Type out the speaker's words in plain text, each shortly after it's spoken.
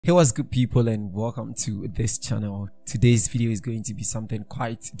Hey, what's good people, and welcome to this channel. Today's video is going to be something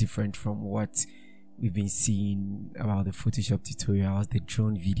quite different from what we've been seeing about the Photoshop tutorials, the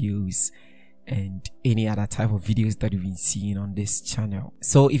drone videos, and any other type of videos that we've been seeing on this channel.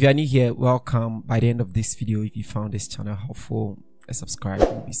 So if you're new here, welcome. By the end of this video, if you found this channel helpful, a subscribe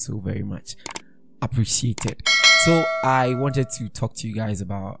will be so very much appreciated. So I wanted to talk to you guys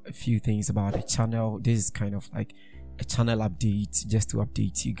about a few things about the channel. This is kind of like a channel update, just to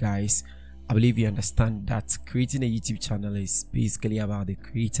update you guys. I believe you understand that creating a YouTube channel is basically about the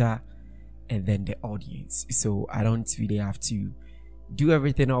creator and then the audience. So I don't really have to do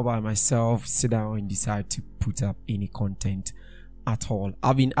everything all by myself, sit down and decide to put up any content at all.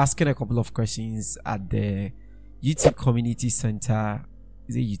 I've been asking a couple of questions at the YouTube Community Center.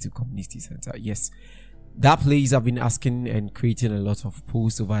 Is it YouTube Community Center? Yes, that place. I've been asking and creating a lot of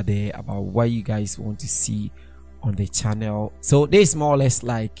posts over there about what you guys want to see on the channel. So there's more or less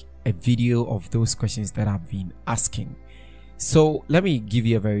like a video of those questions that I've been asking. So let me give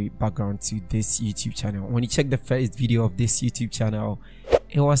you a very background to this YouTube channel. When you check the first video of this YouTube channel,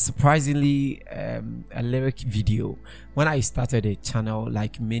 it was surprisingly a lyric video. When I started a channel,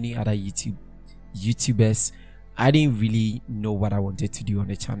 like many other YouTubers, I didn't really know what I wanted to do on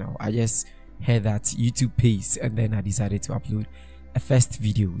the channel. I just heard that YouTube pays, and then I decided to upload a first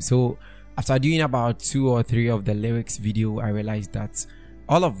video. So after doing about 2 or 3 of the lyrics video, I realized that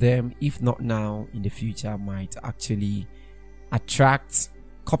all of them, if not now, in the future, might actually attract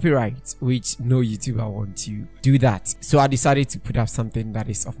copyright, which no YouTuber wants to do that. So I decided to put up something that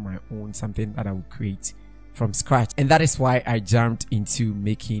is of my own, something that I will create from scratch. And that is why I jumped into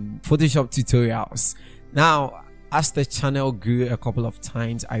making Photoshop tutorials. Now, as the channel grew a couple of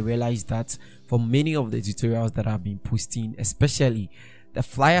times, I realized that for many of the tutorials that I've been posting, especially the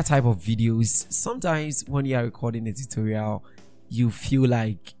flyer type of videos, sometimes when you are recording a tutorial, you feel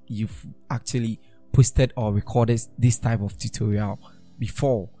like you've actually posted or recorded this type of tutorial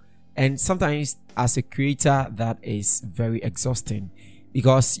before. And sometimes as a creator, that is very exhausting,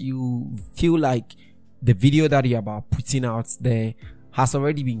 because you feel like the video that you're about putting out there has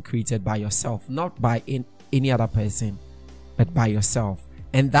already been created by yourself, not by any other person, but by yourself.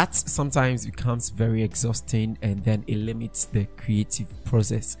 And that sometimes becomes very exhausting, and then it limits the creative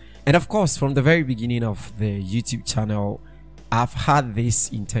process. And of course, from the very beginning of the YouTube channel, I've had this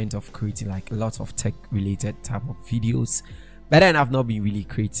intent of creating like a lot of tech related type of videos, but then I've not been really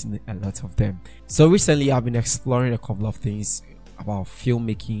creating a lot of them. So recently I've been exploring a couple of things about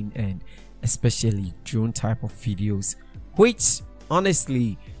filmmaking, and especially drone type of videos, which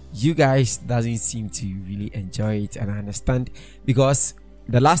honestly you guys doesn't seem to really enjoy it. And I understand, because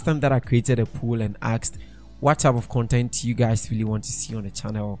the last time that I created a poll and asked what type of content you guys really want to see on the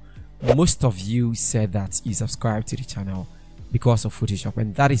channel, most of you said that you subscribe to the channel because of Photoshop,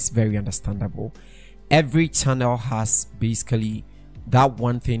 and that is very understandable. Every channel has basically that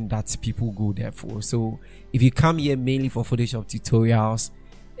one thing that people go there for. So if you come here mainly for Photoshop tutorials,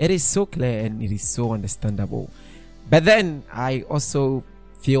 it is so clear and it is so understandable. But then I also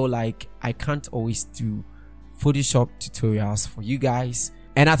feel like I can't always do Photoshop tutorials for you guys,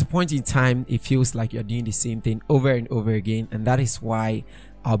 and at a point in time it feels like you're doing the same thing over and over again. And that is why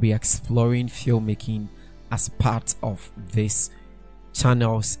I'll be exploring filmmaking as part of this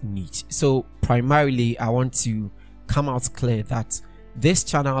channel's niche. So primarily I want to come out clear that this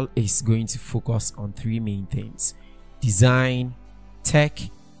channel is going to focus on 3 main things: design, tech,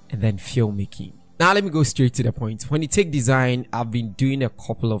 and then filmmaking. Now let me go straight to the point. When you take design, I've been doing a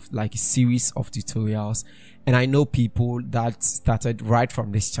couple of like a series of tutorials, and I know people that started right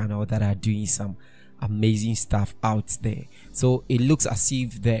from this channel that are doing some amazing stuff out there. So it looks as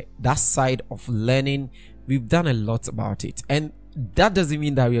if that side of learning, we've done a lot about it. And that doesn't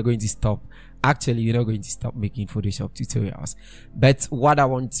mean that we are going to stop. Actually, you're not going to stop making Photoshop tutorials. But what I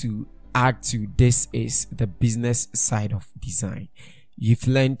want to add to this is the business side of design. You've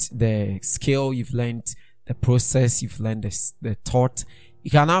learned the skill, you've learned the process, you've learned the thought. You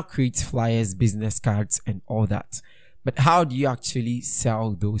can now create flyers, business cards, and all that. But how do you actually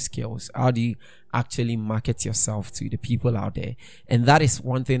sell those skills? How do you actually market yourself to the people out there? And that is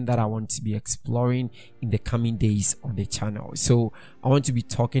one thing that I want to be exploring in the coming days on the channel. So I want to be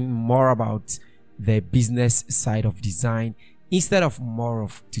talking more about the business side of design instead of more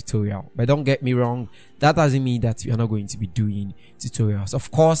of tutorial. But don't get me wrong, that doesn't mean that we are not going to be doing tutorials.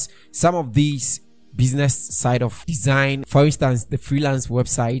 Of course, some of these business side of design, for instance the freelance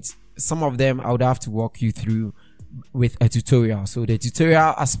websites, some of them I would have to walk you through with a tutorial. So the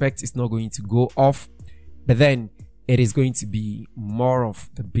tutorial aspect is not going to go off, but then it is going to be more of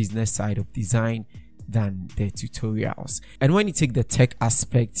the business side of design than the tutorials. And when you take the tech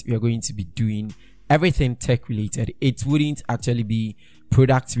aspect, we are going to be doing everything tech related. It wouldn't actually be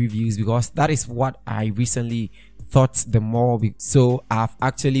product reviews, because that is what I recently thought the more. So I've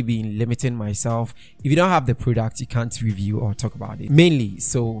actually been limiting myself. If you don't have the product, you can't review or talk about it mainly.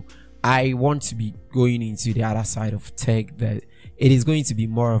 So I want to be going into the other side of tech, that it is going to be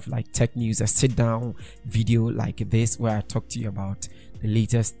more of like tech news, a sit down video like this where I talk to you about the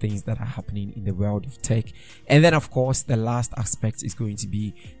latest things that are happening in the world of tech. And then of course the last aspect is going to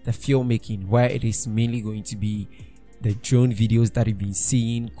be the filmmaking, where it is mainly going to be the drone videos that you've been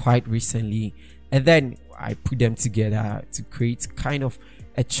seeing quite recently, and then I put them together to create kind of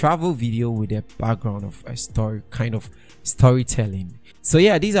a travel video with a background of a story, kind of storytelling. So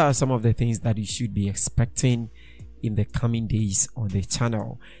yeah, these are some of the things that you should be expecting in the coming days on the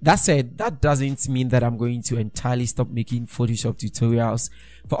channel. That said, that doesn't mean that I'm going to entirely stop making Photoshop tutorials.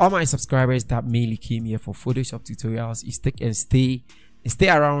 For all my subscribers that mainly came here for Photoshop tutorials, you stick and stay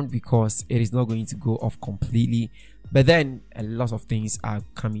around, because it is not going to go off completely. But then a lot of things are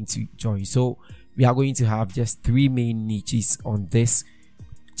coming to join. So we are going to have just 3 main niches on this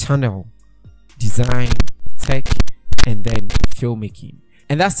channel: design, tech, and then filmmaking.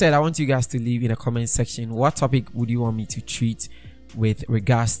 And that said, I want you guys to leave in the comment section what topic would you want me to treat with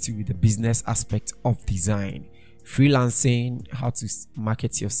regards to the business aspect of design, freelancing, how to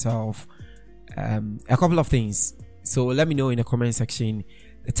market yourself, a couple of things. So let me know in the comment section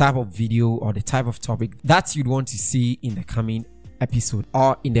the type of video or the type of topic that you'd want to see in the coming episode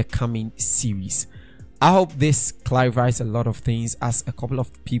or in the coming series. I hope this clarifies a lot of things, as a couple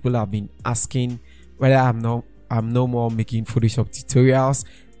of people have been asking whether I'm no more making Photoshop tutorials,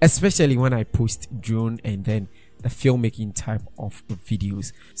 especially when I post drone and then the filmmaking type of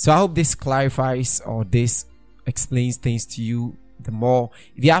videos. So I hope this clarifies or this explains things to you the more.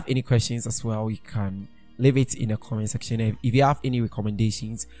 If you have any questions as well, you can leave it in the comment section. And if you have any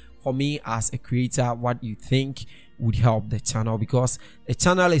recommendations for me as a creator, what you think would help the channel, because the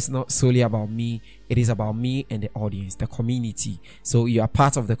channel is not solely about me, it is about me and the audience, the community. So you are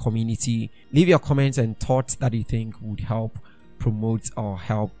part of the community. Leave your comments and thoughts that you think would help promote or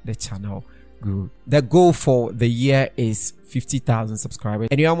help the channel grow. The goal for the year is 50,000 subscribers,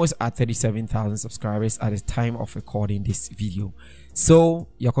 and you're almost at 37,000 subscribers at the time of recording this video. So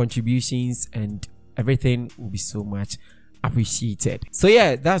your contributions and everything will be so much appreciated. So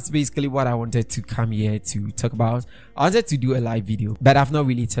yeah, that's basically what I wanted to come here to talk about. I wanted to do a live video, but I've not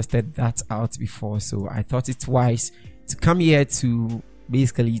really tested that out before, so I thought it's wise to come here to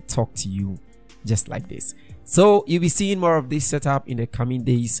basically talk to you just like this. So you'll be seeing more of this setup in the coming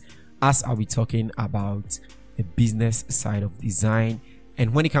days, as I'll be talking about the business side of design.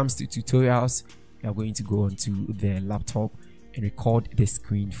 And when it comes to tutorials, we are going to go onto the laptop and record the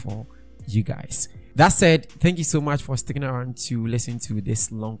screen for you guys. That said, thank you so much for sticking around to listen to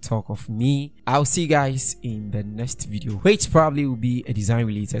this long talk of me. I'll see you guys in the next video, which probably will be a design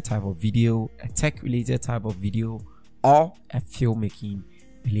related type of video, a tech related type of video, or a filmmaking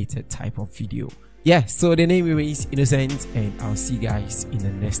related type of video. Yeah, so the name remains Innocent, and I'll see you guys in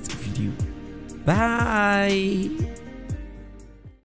the next video. Bye.